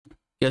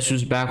Guess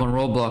who's back on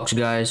Roblox,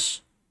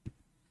 guys?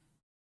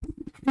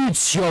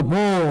 It's your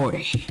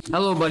boy.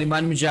 Hello, buddy. My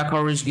name is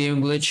MrJATGG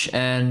Game Glitch,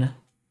 and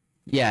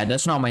yeah,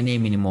 that's not my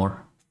name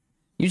anymore.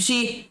 You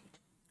see,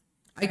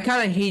 I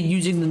kind of hate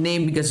using the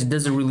name because it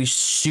doesn't really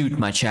suit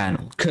my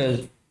channel.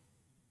 Cause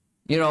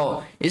you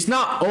know, it's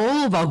not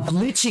all about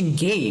glitching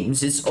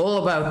games. It's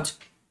all about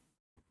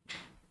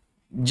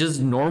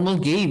just normal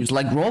games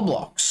like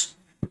Roblox.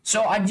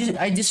 So I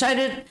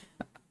decided,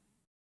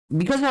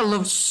 because I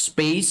love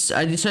space,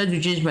 I decided to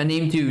change my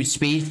name to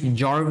Space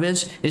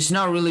Jarvis. It's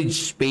not really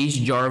Space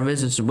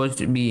Jarvis. It's supposed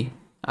to be,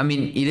 I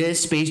mean, it is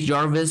Space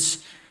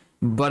Jarvis,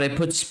 but I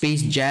put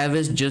Space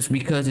Jarvis just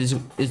because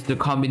it's the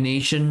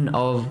combination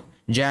of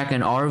Jack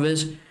and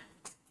Arvis.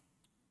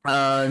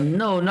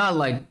 No, not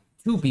like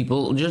two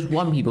people, just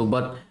one people,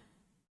 but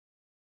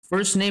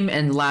first name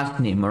and last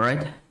name,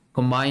 alright?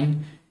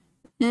 Combined.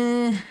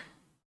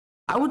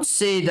 I would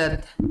say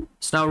that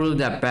it's not really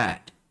that bad.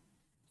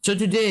 So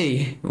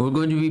today, we're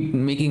going to be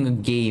making a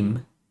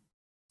game.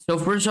 So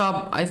first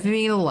up, I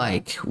feel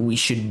like we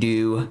should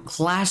do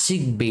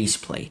classic base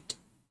plate.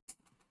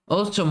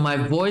 Also, my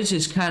voice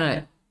is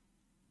kind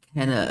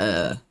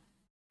of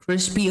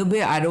crispy a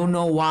bit. I don't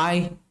know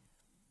why.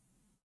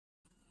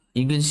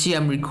 You can see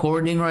I'm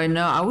recording right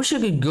now. I wish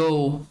I could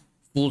go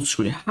full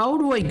screen. How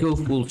do I go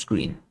full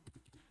screen?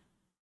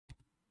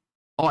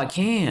 Oh, I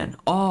can.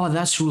 Oh,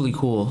 that's really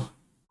cool.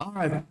 All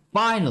right,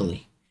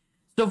 finally.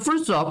 So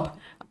first up,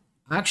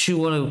 I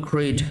actually want to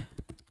create a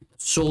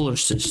solar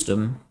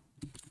system.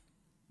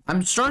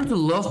 I'm starting to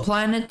love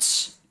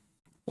planets.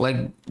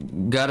 Like,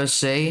 gotta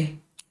say.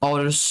 Oh,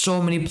 there's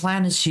so many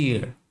planets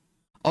here.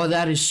 Oh,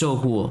 that is so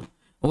cool.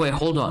 Oh, wait,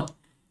 hold on.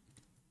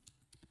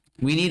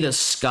 We need a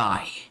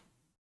sky.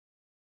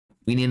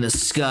 We need a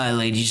sky,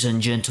 ladies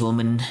and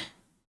gentlemen.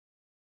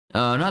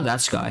 Not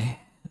that sky.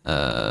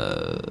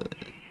 I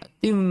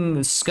think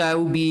the sky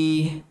will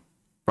be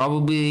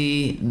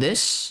probably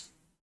this.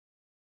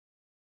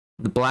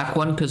 The black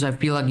one, because I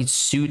feel like it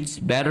suits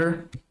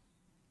better.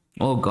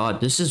 Oh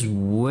god, this is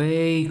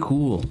way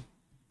cool.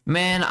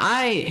 Man,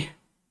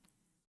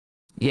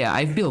 yeah,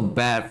 I feel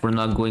bad for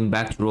not going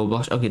back to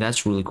Roblox. Okay,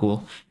 that's really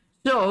cool.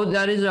 So,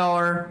 that is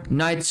our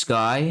night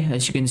sky.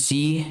 As you can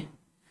see,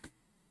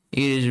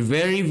 it is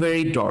very,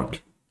 very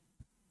dark.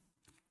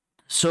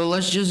 So,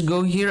 let's just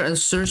go here and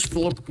search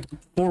for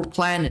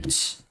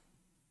planets.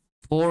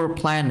 4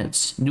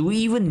 planets. Do we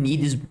even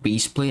need this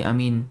base plate? I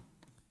mean,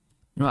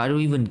 no, I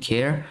don't even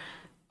care.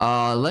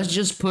 Let's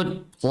just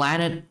put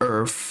planet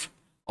Earth.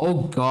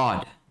 Oh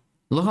god,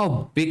 look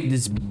how big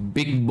this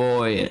big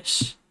boy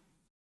is.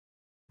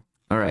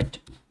 All right.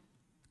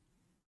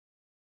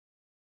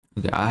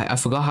 Okay, I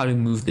forgot how to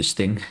move this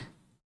thing.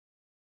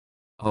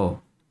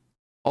 Oh,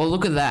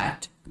 look at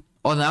that.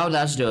 Oh, now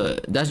that's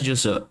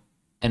just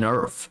an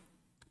Earth.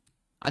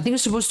 I think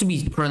it's supposed to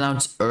be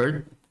pronounced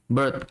Earth,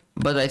 but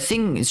I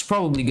think it's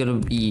probably gonna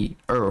be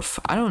Earth.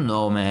 I don't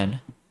know,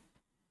 man.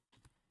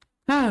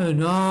 I don't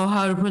know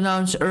how to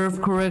pronounce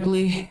Earth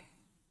correctly.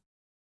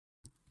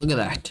 Look at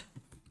that.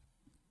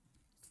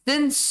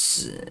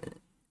 Since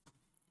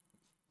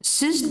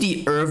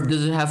the Earth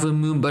doesn't have a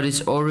moon, but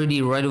it's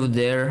already right over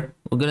there,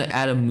 we're gonna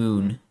add a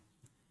moon.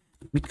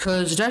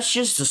 Because that's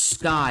just the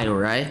sky,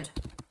 right?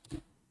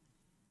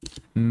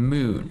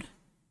 Moon.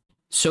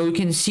 So you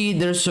can see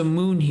there's a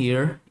moon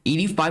here.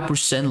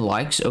 85%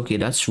 likes. Okay,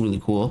 that's really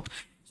cool.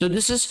 So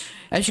this is,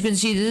 as you can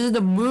see, this is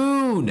the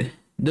moon.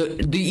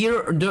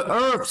 The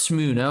Earth's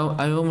moon.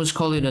 I almost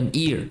call it an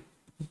ear.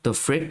 The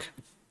frick?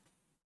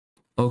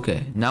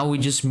 Okay, now we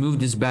just move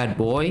this bad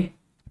boy.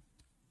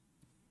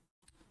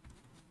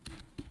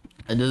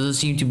 It doesn't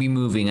seem to be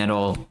moving at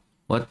all.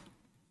 What?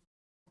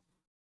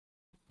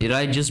 Did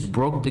I just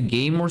broke the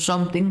game or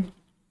something?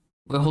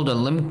 Wait, hold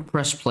on. Let me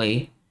press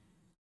play.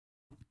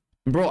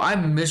 Bro, I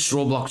miss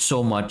Roblox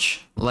so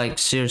much. Like,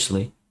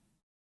 seriously.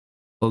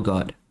 Oh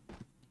god.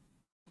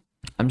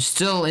 I'm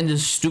still in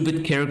this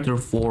stupid character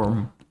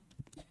form.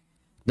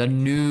 The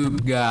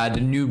noob guy, the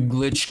noob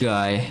glitch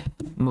guy.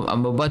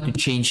 I'm about to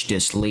change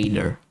this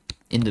later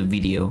in the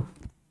video.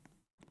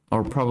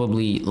 Or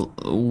probably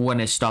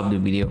when I stop the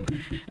video.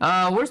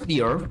 Where's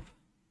the Earth?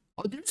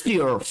 Oh, there's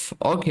the Earth.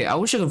 Okay, I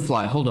wish I could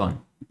fly. Hold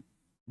on.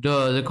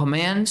 The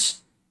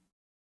commands.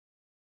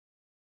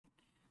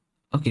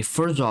 Okay,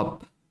 first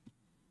up.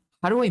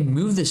 How do I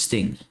move this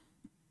thing?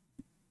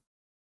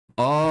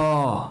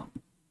 Oh.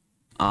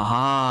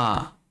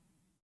 Aha.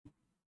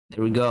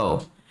 There we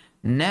go.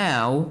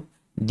 Now,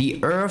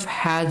 the Earth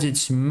has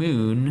its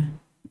moon.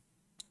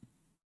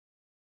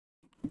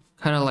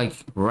 Kind of like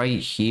right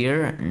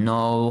here.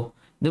 No,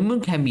 the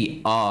moon can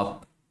be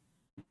up.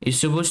 It's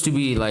supposed to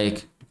be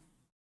like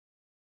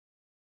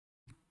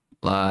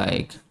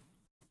right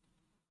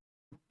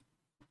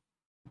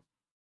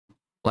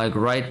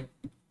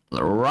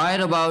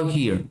about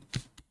here.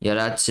 Yeah,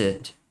 that's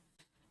it.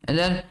 And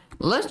then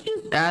let's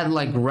just add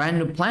like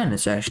random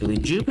planets actually.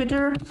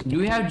 Jupiter? Do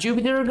we have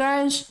Jupiter,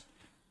 guys?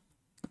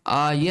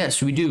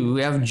 Yes, we do.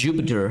 We have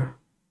Jupiter.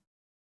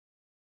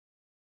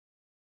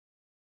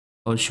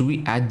 Oh, should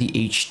we add the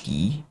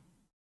HD?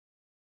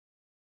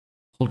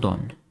 Hold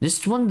on.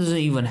 This one doesn't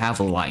even have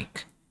a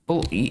like. Oh,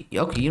 okay,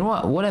 you know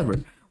what?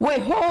 Whatever.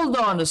 Wait, hold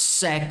on a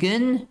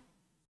second.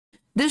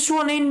 This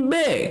one ain't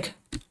big.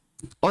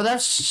 Oh,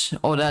 that's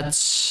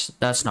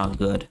not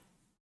good.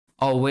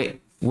 Oh, wait.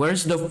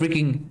 Where's the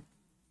freaking...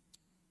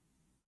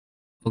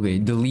 Okay,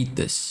 delete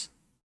this.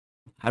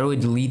 How do I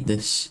delete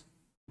this?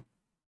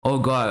 Oh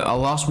god, I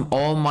lost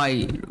all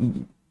my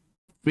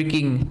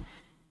freaking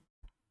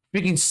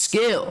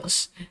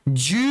skills.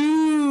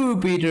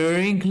 Jupiter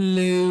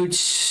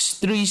includes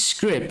 3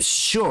 scripts.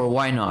 Sure,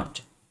 why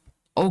not?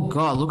 Oh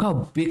god, look how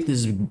big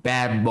this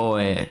bad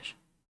boy is.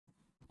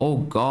 Oh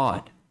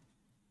god.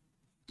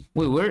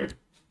 Wait, where?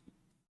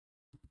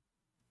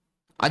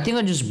 I think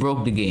I just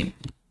broke the game.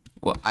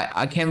 Well,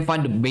 I can't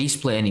find the base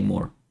play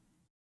anymore.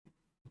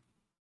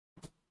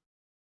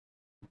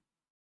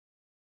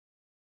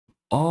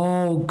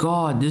 Oh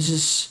god, this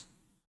is...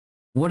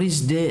 What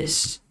is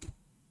this?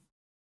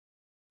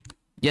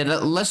 Yeah,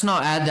 let's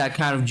not add that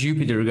kind of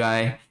Jupiter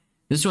guy.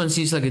 This one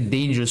seems like a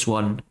dangerous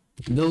one.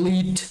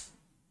 Delete.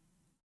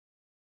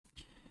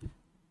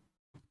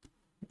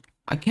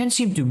 I can't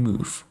seem to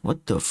move.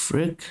 What the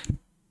frick?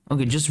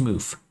 Okay, just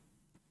move.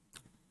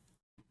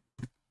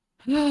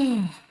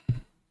 You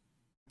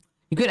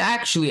could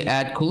actually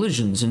add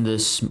collisions in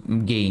this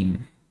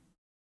game.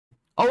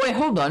 Oh wait,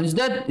 hold on. Is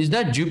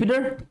that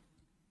Jupiter?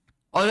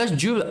 Oh, that's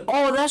Jupiter.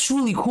 Oh, that's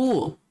really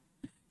cool.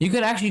 You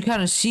can actually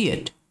kind of see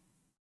it.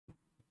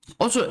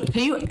 Also,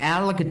 can you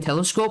add like a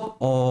telescope?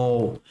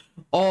 Oh,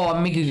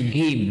 I'm making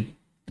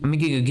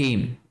a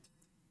game.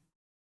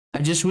 I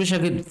just wish I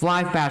could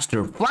fly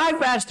faster. Fly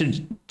faster,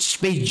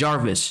 Space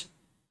Jarvis.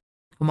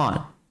 Come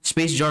on.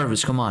 Space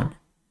Jarvis, come on.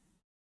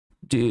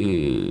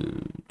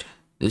 Dude,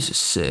 this is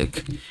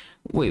sick.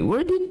 Wait,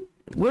 where did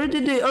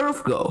the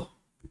Earth go?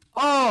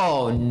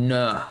 Oh,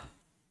 no.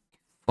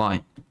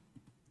 Fine.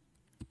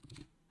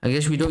 I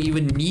guess we don't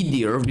even need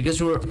the Earth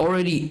because we're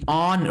already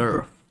on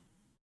Earth.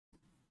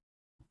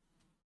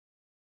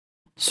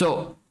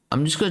 So,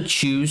 I'm just gonna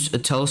choose a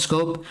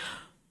telescope.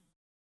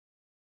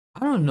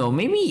 I don't know,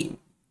 maybe...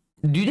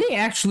 Do they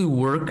actually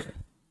work?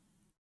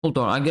 Hold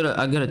on, I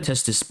gotta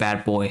test this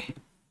bad boy.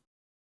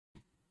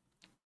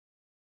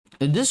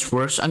 If this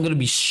works, I'm gonna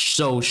be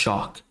so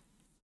shocked.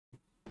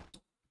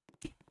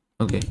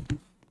 Okay.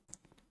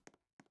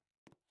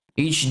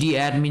 HD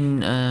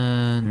admin,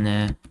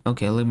 nah.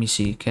 Okay, let me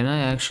see. Can I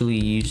actually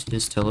use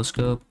this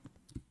telescope?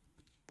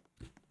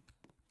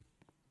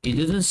 It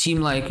doesn't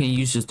seem like I can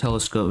use this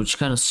telescope, which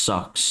kind of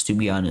sucks, to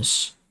be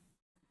honest.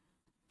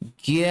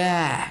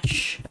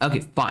 Gosh.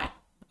 Okay, fine.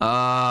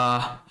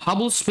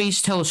 Hubble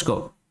Space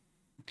Telescope.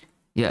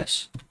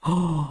 Yes.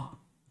 Oh,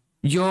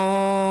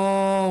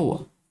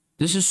 yo!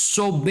 This is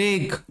so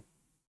big.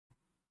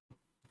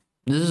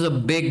 This is a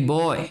big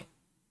boy.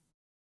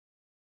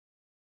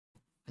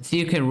 I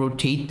think you can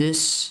rotate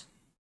this.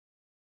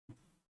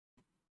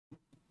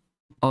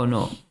 Oh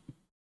no.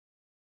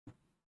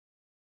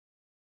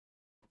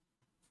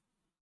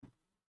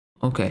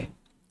 Okay.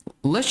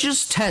 Let's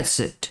just test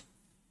it.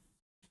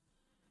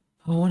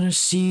 I want to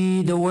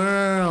see the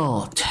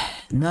world.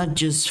 Not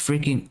just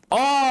freaking...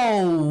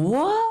 Oh,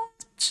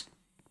 what?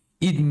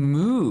 It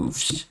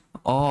moves.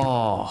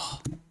 Oh.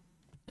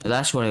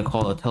 That's what I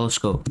call a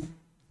telescope.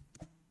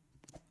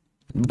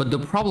 But the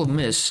problem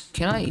is,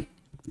 can I...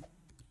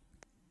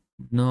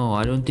 No,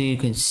 I don't think you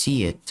can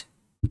see it.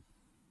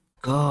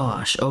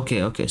 Gosh,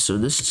 okay, so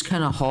this is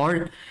kind of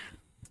hard.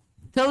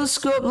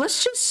 Telescope,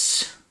 let's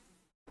just...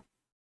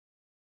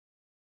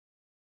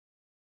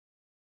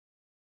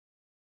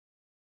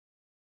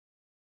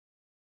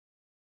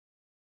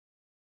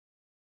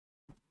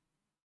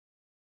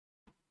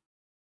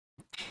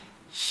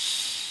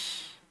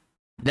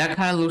 That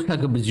kind of looks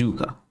like a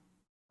bazooka.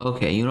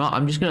 Okay, you know,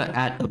 I'm just gonna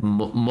add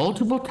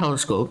multiple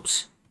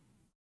telescopes.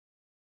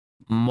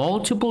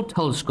 Multiple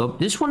telescope.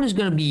 This one is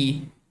gonna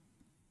be...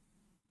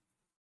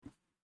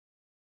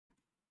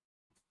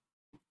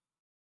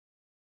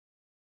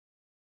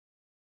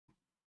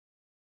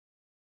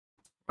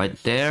 right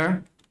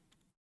there.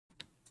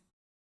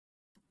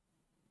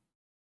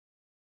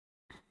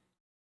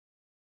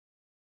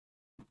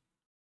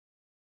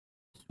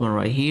 This one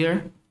right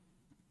here.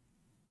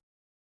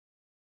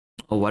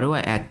 Oh, what do I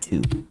add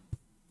to?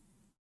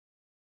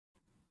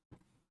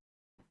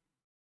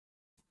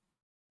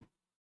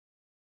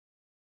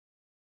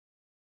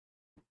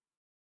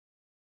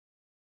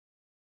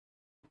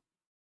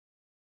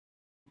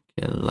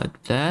 Okay,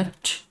 like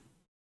that.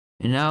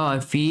 And now I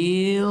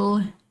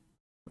feel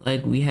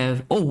like we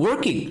have... Oh,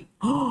 working!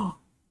 Oh!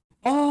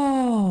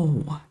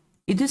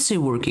 It did say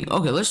working.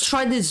 Okay, let's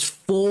try these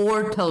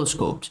 4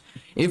 telescopes.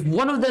 If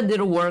one of them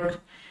didn't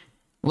work,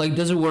 like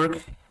doesn't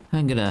work,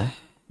 I'm gonna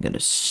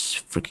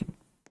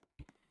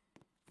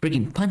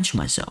freaking punch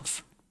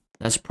myself.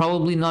 That's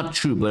probably not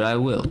true, but I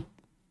will.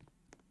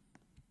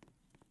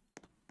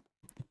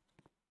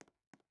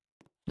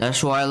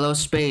 That's why I love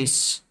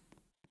space.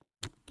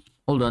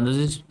 Hold on,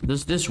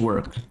 does this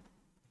work?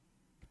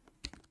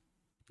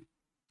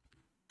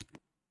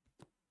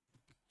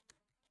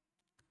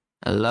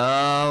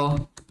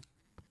 Hello?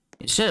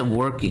 It said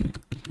working,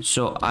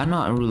 so I'm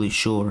not really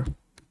sure.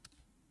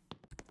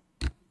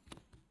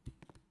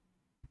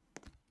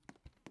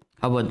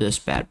 How about this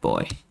bad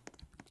boy?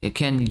 It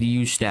can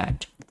use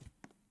that.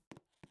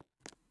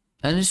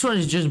 And this one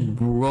is just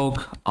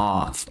broke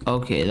off.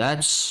 Okay,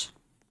 that's...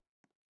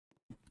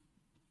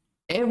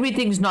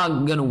 Everything's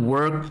not gonna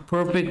work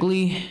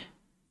perfectly.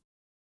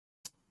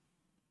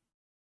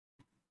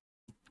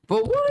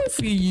 But what if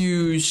you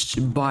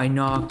used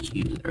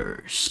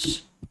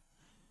binoculars?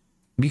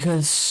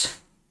 Because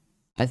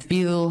I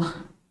feel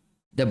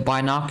the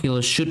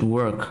binoculars should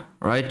work,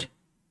 right?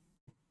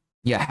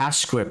 Yeah, hash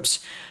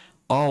scripts.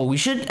 Oh, we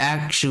should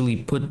actually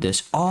put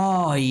this.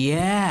 Oh,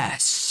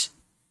 yes.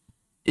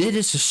 It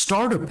is a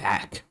starter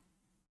pack.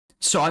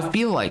 So I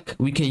feel like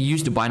we can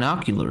use the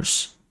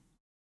binoculars.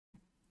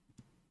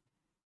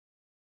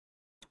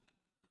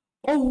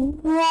 Oh,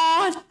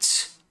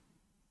 what?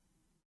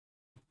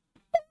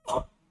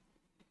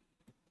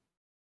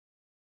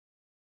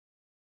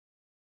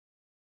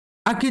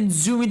 I can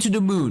zoom into the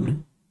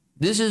moon.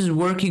 This is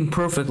working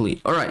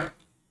perfectly. Alright.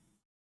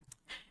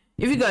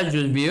 If you guys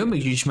enjoyed the video,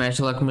 make sure you smash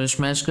the like button,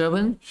 smash the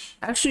button.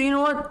 Actually, you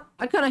know what?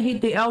 I kind of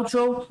hate the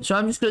outro, so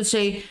I'm just going to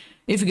say,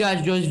 if you guys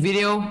enjoyed this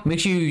video, make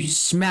sure you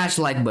smash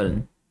the like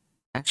button.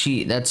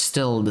 Actually, that's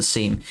still the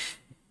same.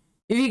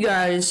 If you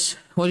guys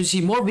want to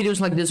see more videos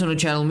like this on the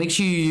channel, make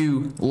sure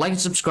you like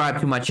and subscribe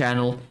to my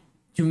channel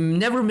to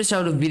never miss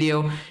out a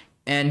video.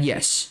 And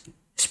yes,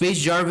 Space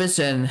Jarvis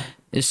and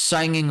is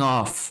signing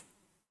off.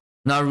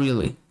 Not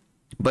really.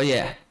 But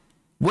yeah.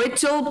 Wait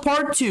till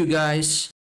part 2, guys.